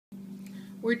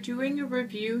We're doing a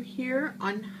review here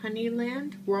on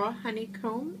HoneyLand raw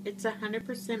honeycomb. It's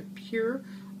 100% pure,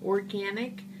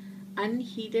 organic,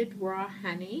 unheated raw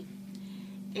honey.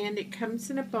 And it comes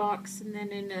in a box and then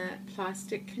in a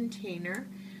plastic container.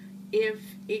 If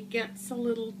it gets a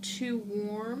little too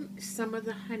warm, some of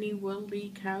the honey will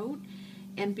leak out.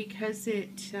 And because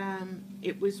it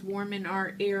was warm in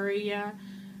our area,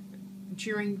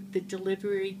 during the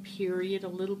delivery period, a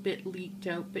little bit leaked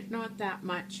out, but not that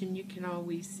much, and you can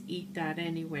always eat that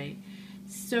anyway.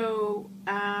 So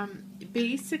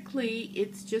basically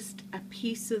it's just a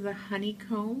piece of the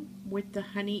honeycomb with the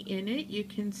honey in it. You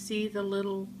can see the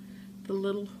little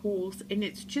holes, and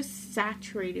it's just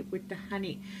saturated with the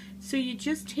honey. So you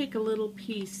just take a little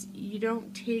piece. You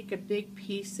don't take a big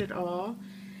piece at all,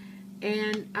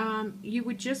 and you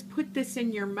would just put this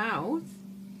in your mouth,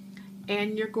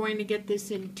 and you're going to get this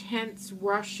intense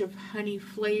rush of honey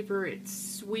flavor. It's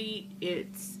sweet.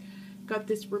 It's got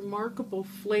this remarkable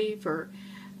flavor.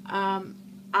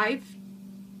 I've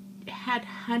had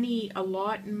honey a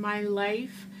lot in my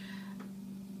life,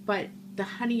 but the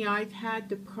honey I've had,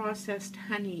 the processed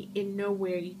honey, in no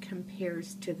way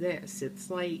compares to this.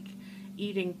 It's like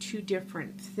eating two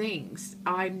different things.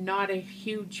 I'm not a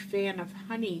huge fan of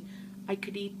honey. I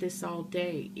could eat this all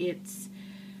day. It's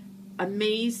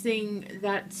amazing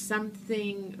that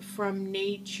something from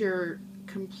nature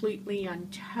completely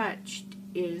untouched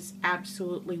is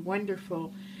absolutely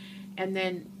wonderful. And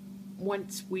then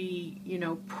once we,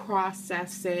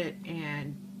 process it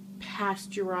and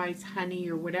pasteurize honey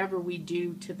or whatever we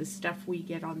do to the stuff we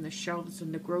get on the shelves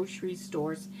in the grocery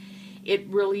stores, it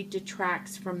really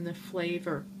detracts from the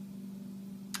flavor.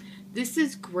 This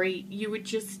is great. You would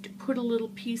just put a little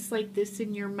piece like this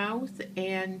in your mouth,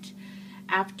 and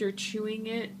after chewing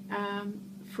it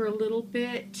for a little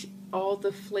bit, all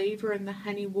the flavor and the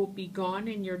honey will be gone,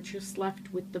 and you're just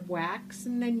left with the wax,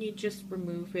 and then you just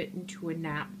remove it into a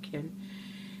napkin.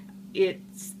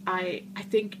 I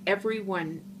think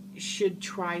everyone should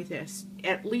try this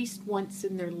at least once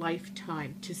in their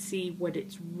lifetime to see what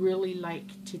it's really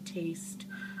like to taste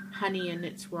honey in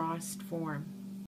its rawest form.